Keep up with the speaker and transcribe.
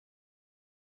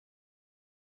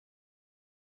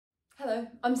Hello,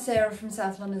 I'm Sarah from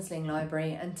South London Sling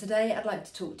Library, and today I'd like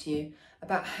to talk to you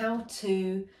about how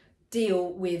to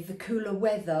deal with the cooler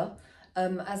weather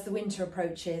as the winter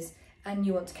approaches and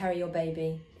you want to carry your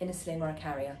baby in a sling or a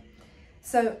carrier.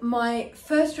 So my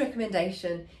first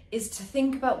recommendation is to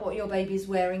think about what your baby's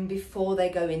wearing before they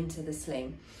go into the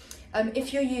sling.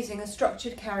 If you're using a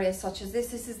structured carrier such as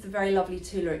this is the very lovely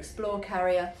Tula Explore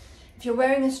carrier. If you're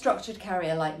wearing a structured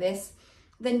carrier like this,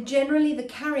 then generally the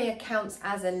carrier counts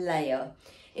as a layer.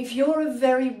 If you're a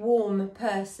very warm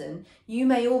person, you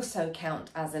may also count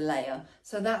as a layer,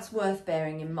 so that's worth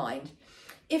bearing in mind.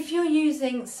 If you're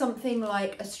using something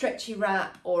like a stretchy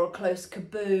wrap or a close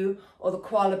kaboo or the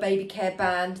Koala Baby Care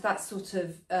Band, that sort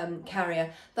of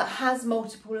carrier that has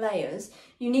multiple layers,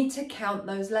 you need to count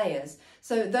those layers.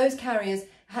 So those carriers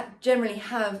generally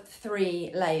have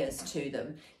 3 layers to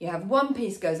them. You have one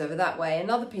piece goes over that way,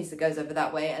 another piece that goes over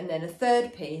that way, and then a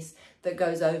third piece that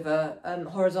goes over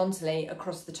horizontally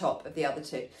across the top of the other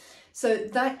 2. So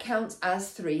that counts as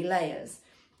 3 layers.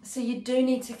 So you do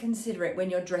need to consider it when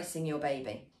you're dressing your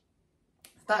baby.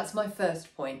 That's my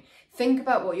first point. Think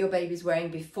about what your baby's wearing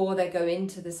before they go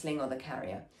into the sling or the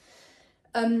carrier.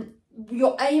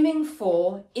 You're aiming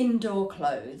for indoor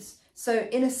clothes. So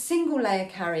in a single layer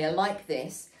carrier like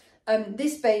this,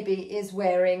 this baby is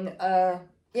wearing,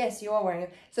 yes, you are wearing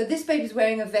so this baby's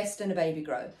wearing a vest and a baby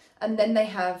grow, and then they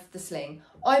have the sling.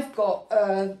 I've got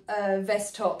a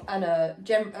vest top and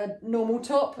a normal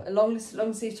top, a long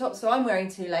sleeve top, so I'm wearing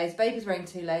 2 layers, baby's wearing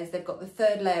 2 layers. They've got the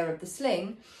 3rd layer of the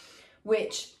sling,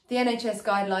 which the NHS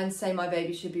guidelines say my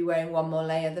baby should be wearing 1 more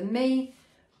layer than me,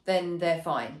 then they're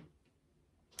fine.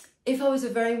 If I was a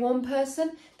very warm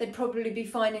person, they'd probably be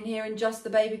fine in here in just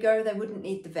the baby grow. They wouldn't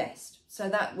need the vest. So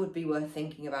that would be worth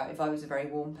thinking about if I was a very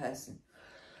warm person.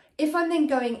 If I'm then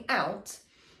going out,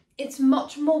 it's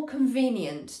much more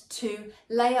convenient to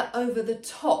layer over the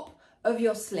top of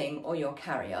your sling or your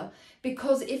carrier,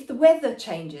 because if the weather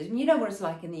changes, and you know what it's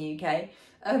like in the UK,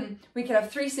 we can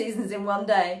have 3 seasons in one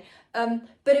day.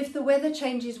 But if the weather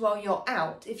changes while you're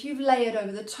out, if you've layered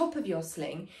over the top of your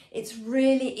sling, it's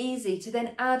really easy to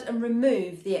then add and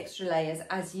remove the extra layers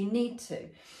as you need to.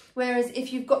 Whereas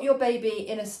if you've got your baby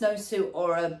in a snowsuit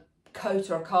or a coat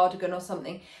or a cardigan or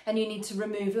something, and you need to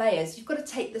remove layers, you've got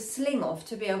to take the sling off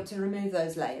to be able to remove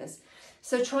those layers.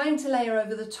 So trying to layer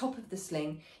over the top of the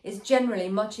sling is generally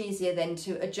much easier than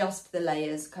to adjust the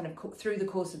layers kind of through the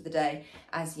course of the day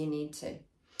as you need to.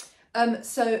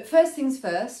 So first things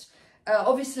first,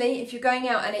 obviously if you're going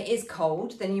out and it is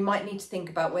cold, then you might need to think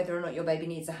about whether or not your baby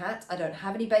needs a hat. I don't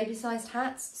have any baby-sized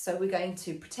hats, so we're going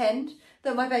to pretend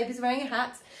that my baby's wearing a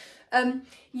hat.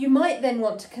 You might then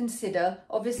want to consider,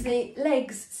 obviously,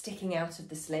 legs sticking out of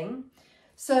the sling.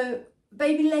 So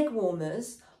baby leg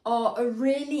warmers are a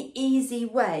really easy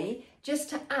way just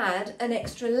to add an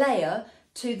extra layer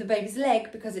to the baby's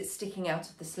leg because it's sticking out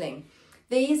of the sling.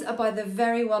 These are by the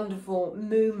very wonderful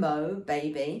Mumo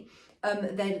Baby.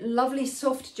 They're lovely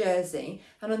soft jersey,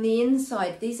 and on the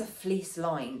inside these are fleece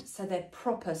lined, so they're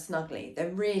proper snuggly. They're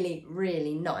really,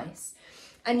 really nice.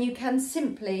 And you can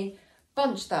simply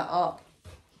bunch that up,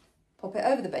 pop it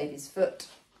over the baby's foot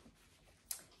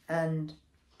and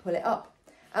pull it up.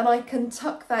 And I can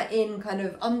tuck that in kind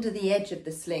of under the edge of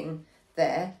the sling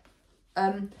there.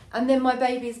 And then my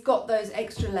baby's got those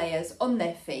extra layers on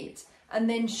their feet. And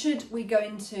then should we go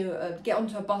into get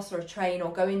onto a bus or a train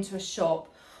or go into a shop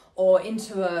or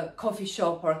into a coffee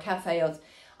shop or a cafe,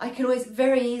 I can always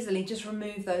very easily just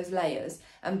remove those layers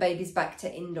and baby's back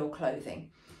to indoor clothing.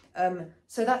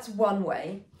 So that's one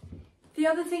way. The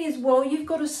other thing is, while you've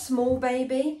got a small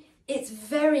baby, it's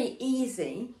very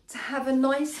easy to have a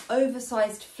nice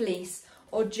oversized fleece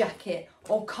or jacket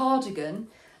or cardigan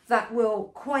that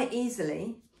will quite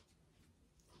easily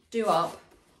do up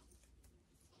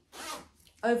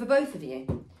over both of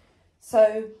you.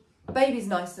 So baby's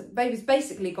nice, baby's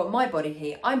basically got my body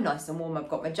heat. I'm nice and warm, I've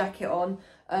got my jacket on,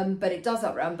 but it does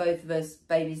up around both of us.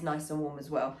 Baby's nice and warm as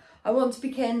well. I want to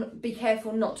be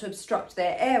careful not to obstruct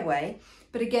their airway,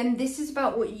 but again, this is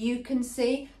about what you can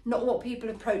see, not what people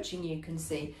approaching you can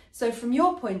see. So from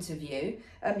your point of view,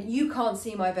 you can't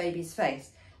see my baby's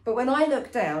face. But when I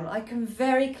look down, I can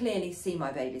very clearly see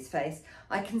my baby's face.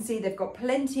 I can see they've got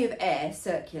plenty of air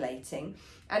circulating.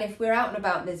 And if we're out and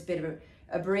about and there's a bit of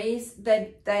a breeze,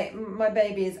 my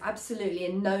baby is absolutely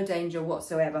in no danger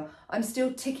whatsoever. I'm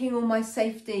still ticking all my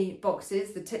safety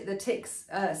boxes, the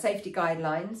TICS safety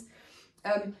guidelines.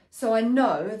 So I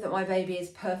know that my baby is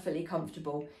perfectly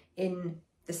comfortable in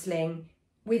the sling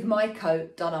with my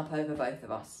coat done up over both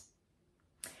of us.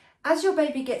 As your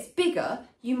baby gets bigger,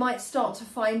 you might start to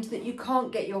find that you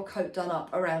can't get your coat done up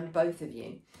around both of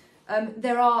you.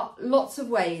 There are lots of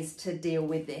ways to deal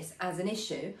with this as an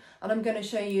issue, and I'm going to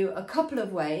show you a couple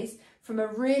of ways from a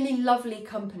really lovely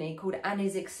company called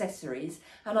Annie's Accessories,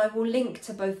 and I will link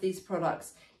to both these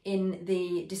products in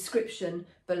the description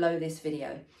below this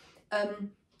video.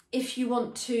 If you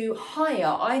want to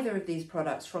hire either of these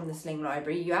products from the Sling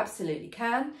library, you absolutely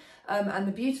can. And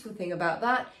the beautiful thing about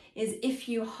that is if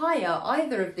you hire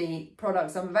either of the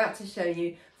products I'm about to show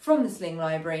you from the Sling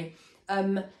library,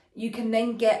 you can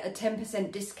then get a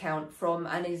 10% discount from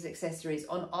Annie's Accessories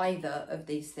on either of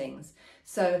these things.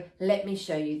 So let me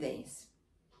show you these.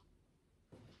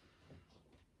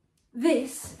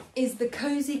 This is the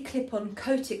Cozy Clip-On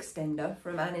Coat Extender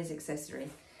from Annie's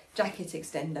Accessories, jacket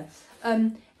extender.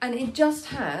 And it just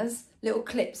has little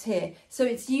clips here. So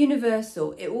it's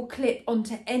universal. It will clip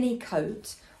onto any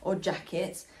coat or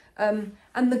jacket. And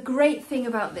the great thing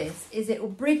about this is it will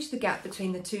bridge the gap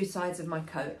between the two sides of my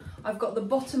coat. I've got the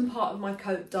bottom part of my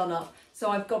coat done up,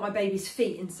 so I've got my baby's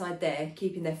feet inside there,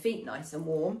 keeping their feet nice and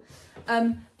warm.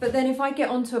 But then if I get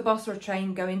onto a bus or a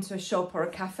train, go into a shop or a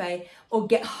cafe, or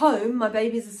get home, my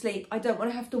baby's asleep, I don't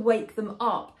want to have to wake them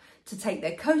up to take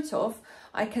their coat off.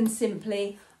 I can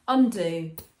simply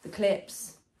undo the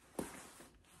clips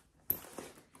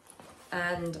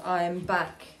and I'm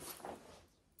back.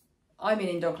 I'm in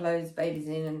indoor clothes, baby's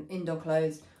in indoor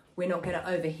clothes. We're not going to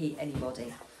overheat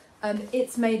anybody.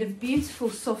 It's made of beautiful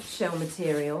soft shell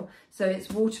material, so it's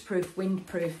waterproof,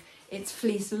 windproof. It's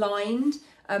fleece lined,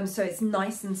 so it's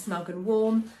nice and snug and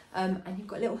warm. And you've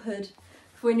got a little hood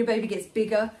for when your baby gets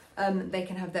bigger. They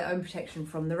can have their own protection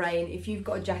from the rain. If you've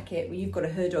got a jacket where you've got a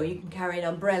hood, or you can carry an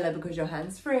umbrella because you're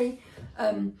hands-free,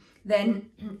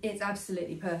 then it's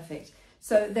absolutely perfect.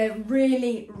 So they're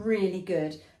really, really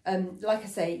good. Like I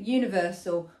say,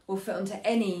 universal, will fit onto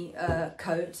any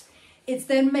coat. It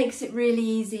then makes it really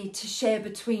easy to share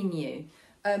between you.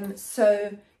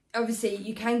 So obviously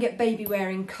you can get baby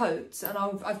wearing coats, and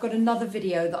I've got another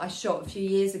video that I shot a few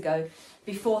years ago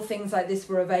before things like this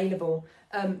were available,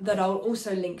 that I'll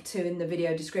also link to in the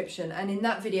video description. And in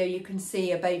that video you can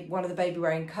see one of the baby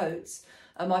wearing coats.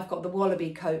 I've got the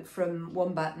Wallaby coat from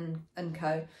Wombat and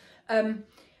Co.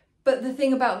 But the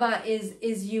thing about that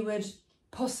is you would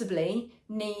possibly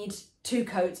need two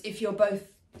coats if you're both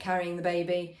carrying the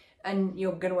baby and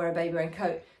you're going to wear a baby wearing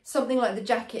coat. Something like the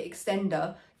jacket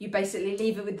extender, you basically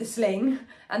leave it with the sling,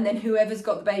 and then whoever's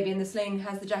got the baby in the sling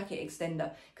has the jacket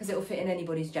extender, because it will fit in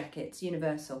anybody's jacket. It's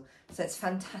universal, so it's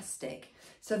fantastic.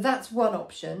 So that's one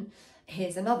option.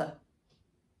 Here's another.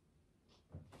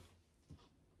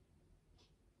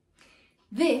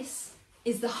 This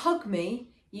is the Hug Me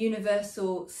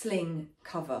universal sling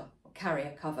cover,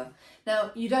 carrier cover.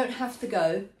 Now you don't have to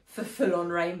go for full-on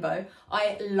rainbow.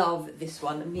 I love this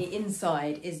one, and the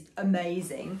inside is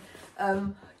amazing.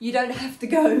 You don't have to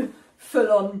go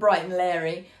full-on bright and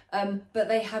leery, but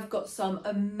they have got some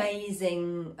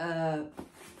amazing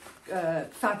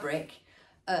fabric.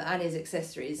 Annie's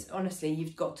Accessories, honestly,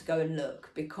 you've got to go and look,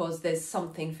 because there's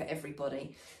something for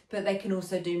everybody. But they can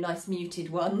also do nice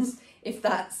muted ones if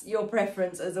that's your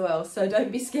preference as well. So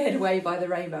don't be scared away by the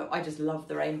rainbow. I just love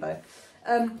the rainbow.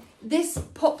 This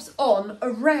pops on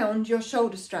around your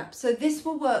shoulder strap. So this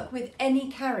will work with any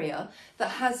carrier that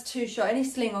has any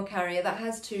sling or carrier that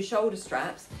has two shoulder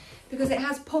straps, because it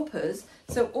has poppers.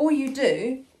 So all you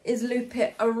do is loop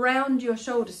it around your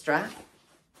shoulder strap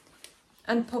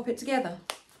and pop it together.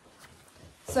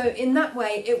 So in that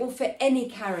way it will fit any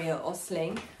carrier or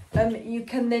sling. You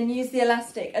can then use the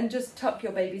elastic and just tuck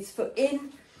your baby's foot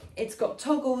in. It's got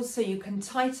toggles so you can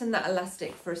tighten that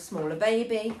elastic for a smaller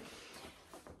baby.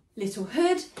 Little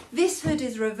hood. This hood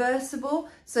is reversible,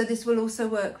 so this will also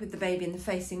work with the baby in the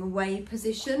facing away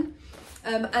position.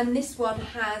 And this one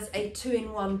has a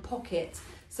 2-in-1 pocket,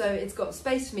 so it's got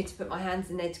space for me to put my hands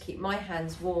in there to keep my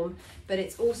hands warm, but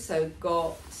it's also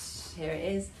got, here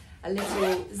it is, a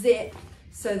little zip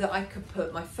so that I could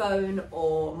put my phone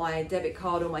or my debit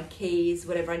card or my keys,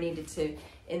 whatever I needed to,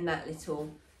 in that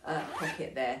little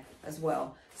pocket there as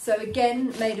well. So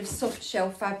again, made of soft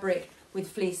shell fabric with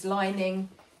fleece lining.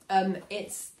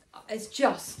 It's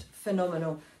just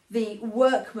phenomenal. The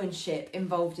workmanship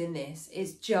involved in this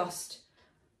is just,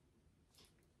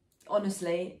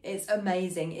 honestly, it's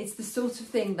amazing. It's the sort of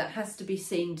thing that has to be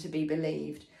seen to be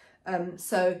believed.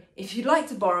 So if you'd like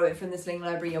to borrow it from the Sling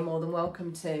library, you're more than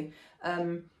welcome to.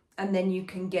 And then you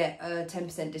can get a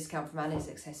 10% discount from Annie's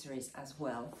Accessories as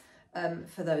well,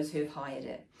 for those who've hired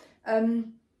it.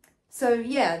 So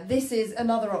yeah, this is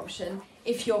another option.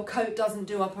 If your coat doesn't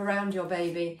do up around your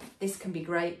baby, this can be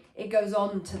great. It goes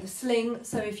on to the sling,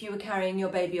 so if you were carrying your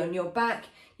baby on your back,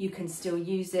 you can still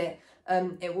use it.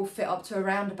 It will fit up to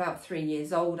around about 3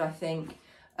 years old, I think.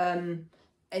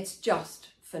 It's just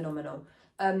phenomenal.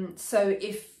 So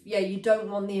if you don't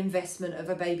want the investment of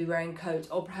a baby wearing coat,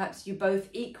 or perhaps you both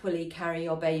equally carry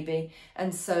your baby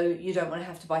and so you don't want to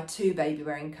have to buy 2 baby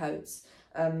wearing coats,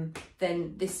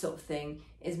 then this sort of thing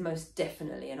is most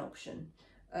definitely an option.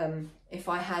 If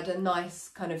I had a nice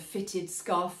kind of fitted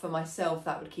scarf for myself,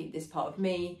 that would keep this part of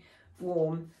me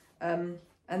warm, and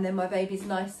then my baby's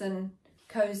nice and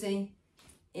cozy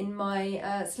in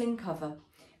my sling cover.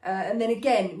 And then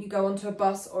again, you go onto a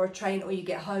bus or a train, or you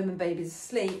get home and baby's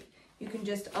asleep, you can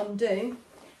just undo.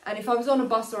 And if I was on a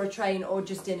bus or a train or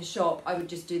just in a shop, I would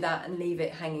just do that and leave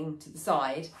it hanging to the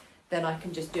side. Then I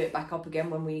can just do it back up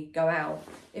again when we go out.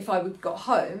 If I got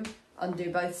home,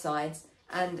 undo both sides.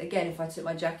 And again, if I took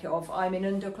my jacket off, I'm in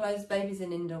indoor clothes, baby's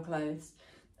in indoor clothes.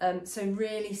 So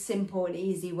really simple and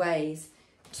easy ways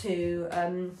to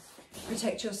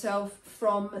protect yourself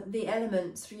from the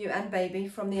elements, for you and baby,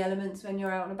 from the elements when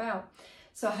you're out and about.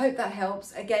 So I hope that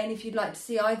helps. Again, if you'd like to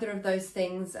see either of those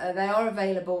things, they are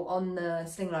available on the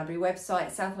Sling Library website,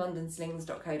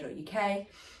 southlondonslings.co.uk,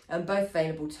 and both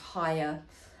available to hire.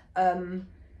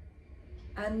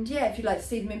 And yeah, if you'd like to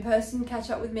see them in person, catch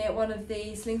up with me at one of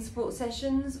the Sling support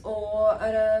sessions or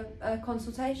at a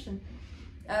consultation.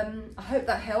 I hope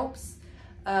that helps.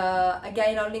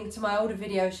 Again, I'll link to my older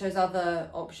video, shows other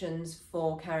options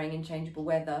for carrying in changeable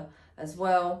weather as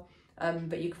well,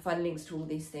 but you can find links to all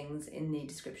these things in the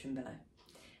description below.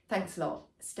 Thanks a lot,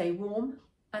 stay warm,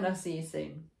 and I'll see you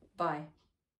soon. Bye.